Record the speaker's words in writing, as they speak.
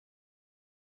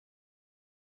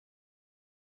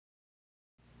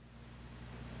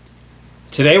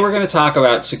Today we're going to talk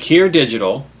about Secure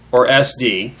Digital, or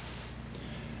SD,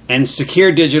 and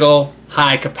Secure Digital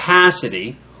High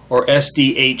Capacity, or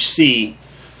SDHC,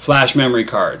 flash memory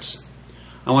cards.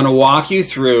 I want to walk you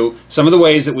through some of the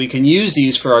ways that we can use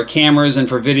these for our cameras and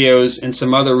for videos and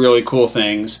some other really cool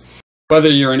things. Whether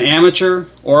you're an amateur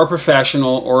or a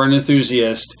professional or an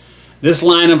enthusiast, this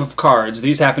lineup of cards,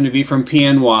 these happen to be from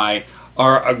PNY,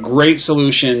 are a great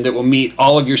solution that will meet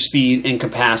all of your speed and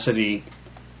capacity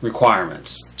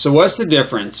requirements. So what's the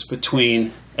difference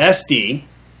between SD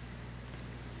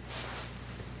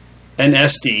and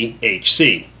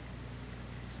SDHC?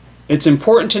 It's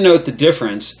important to note the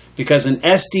difference because an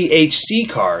SDHC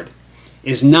card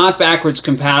is not backwards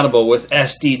compatible with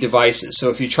SD devices.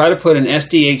 So if you try to put an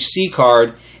SDHC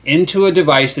card into a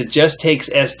device that just takes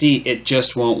SD, it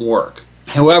just won't work.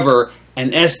 However, an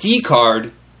SD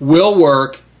card will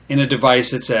work in a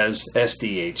device that says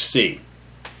SDHC.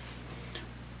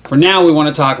 For now, we want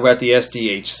to talk about the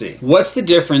SDHC. What's the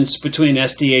difference between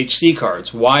SDHC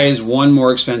cards? Why is one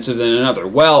more expensive than another?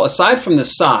 Well, aside from the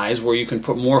size, where you can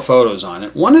put more photos on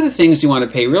it, one of the things you want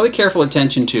to pay really careful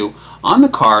attention to on the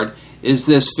card is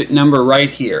this number right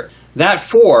here. That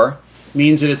 4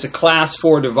 means that it's a class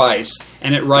 4 device,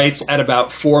 and it writes at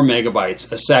about 4 megabytes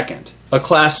a second. A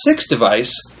class 6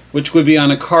 device, which would be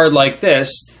on a card like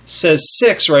this, says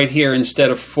 6 right here instead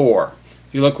of 4.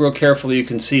 If you look real carefully, you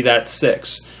can see that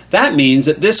 6. That means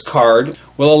that this card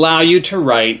will allow you to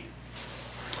write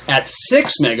at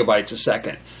 6 megabytes a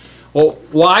second. Well,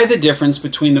 why the difference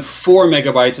between the 4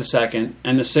 megabytes a second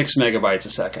and the 6 megabytes a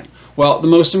second? Well, the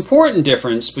most important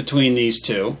difference between these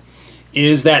two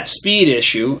is that speed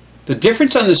issue. The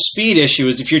difference on the speed issue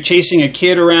is if you're chasing a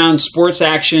kid around, sports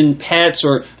action, pets,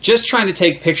 or just trying to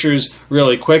take pictures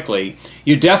really quickly,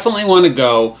 you definitely want to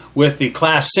go with the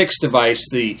Class 6 device,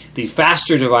 the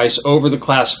faster device over the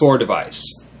Class 4 device.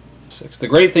 The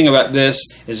great thing about this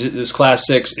Class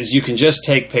 6 is you can just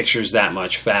take pictures that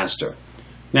much faster.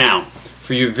 Now,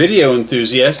 for you video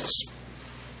enthusiasts,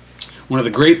 one of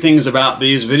the great things about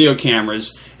these video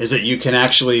cameras is that you can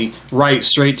actually write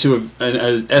straight to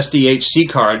a SDHC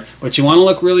card, but you want to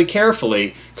look really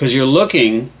carefully because you're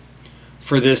looking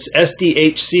for this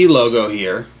SDHC logo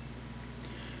here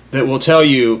that will tell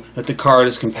you that the card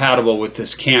is compatible with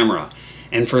this camera.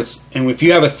 And if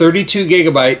you have a 32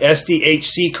 gigabyte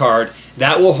SDHC card,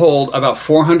 that will hold about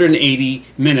 480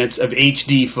 minutes of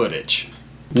HD footage.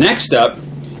 Next up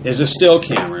is a still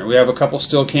camera. We have a couple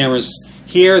still cameras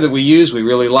here that we use, we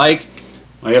really like.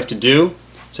 All you have to do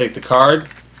is take the card,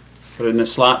 put it in the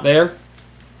slot there,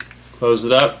 close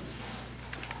it up,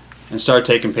 and start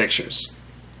taking pictures.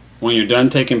 When you're done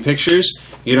taking pictures,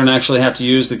 you don't actually have to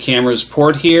use the camera's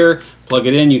port here, plug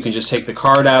it in, you can just take the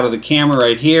card out of the camera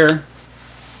right here,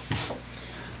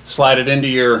 slide it into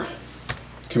your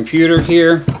computer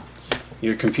here.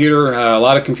 Your computer, a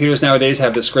lot of computers nowadays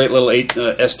have this great little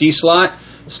SD slot,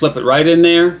 slip it right in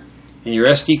there, and your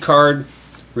SD card,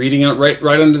 reading it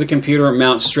right under the computer, it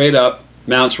mounts straight up,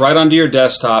 mounts right onto your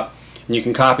desktop, and you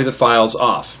can copy the files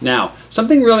off. Now,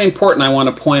 something really important I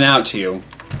want to point out to you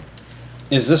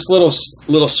is this little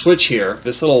switch here,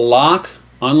 this little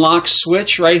unlock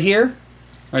switch right here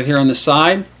on the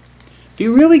side. Be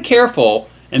really careful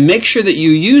and make sure that you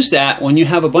use that when you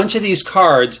have a bunch of these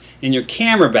cards in your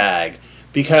camera bag,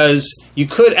 because you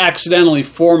could accidentally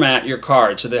format your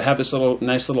card. So they have this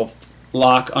nice little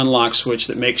unlock switch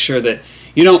that makes sure that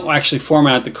you don't actually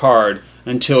format the card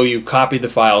until you copy the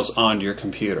files onto your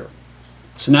computer.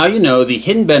 So now you know the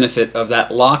hidden benefit of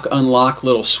that unlock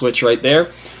little switch right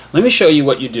there. Let me show you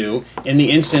what you do in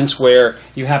the instance where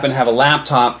you happen to have a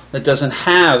laptop that doesn't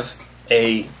have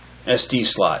a SD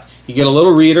slot. You get a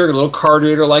little reader, a little card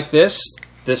reader like this.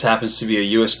 This happens to be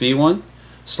a USB one.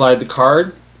 Slide the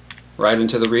card right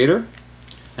into the reader.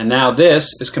 And now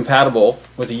this is compatible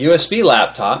with a USB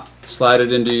laptop. Slide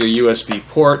it into your USB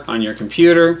port on your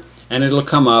computer, and it'll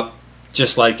come up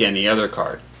just like any other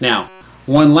card. Now,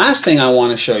 one last thing I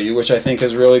want to show you, which I think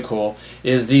is really cool,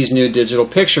 is these new digital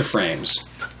picture frames.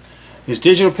 These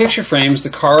digital picture frames, the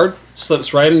card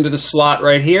slips right into the slot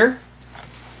right here,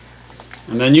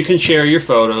 and then you can share your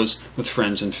photos with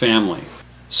friends and family.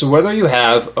 So whether you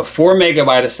have a 4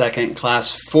 megabyte a second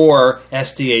Class 4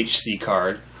 SDHC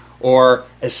card or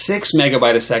a 6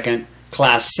 megabyte a second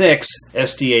Class 6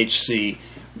 SDHC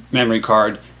memory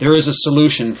card, there is a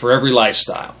solution for every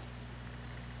lifestyle.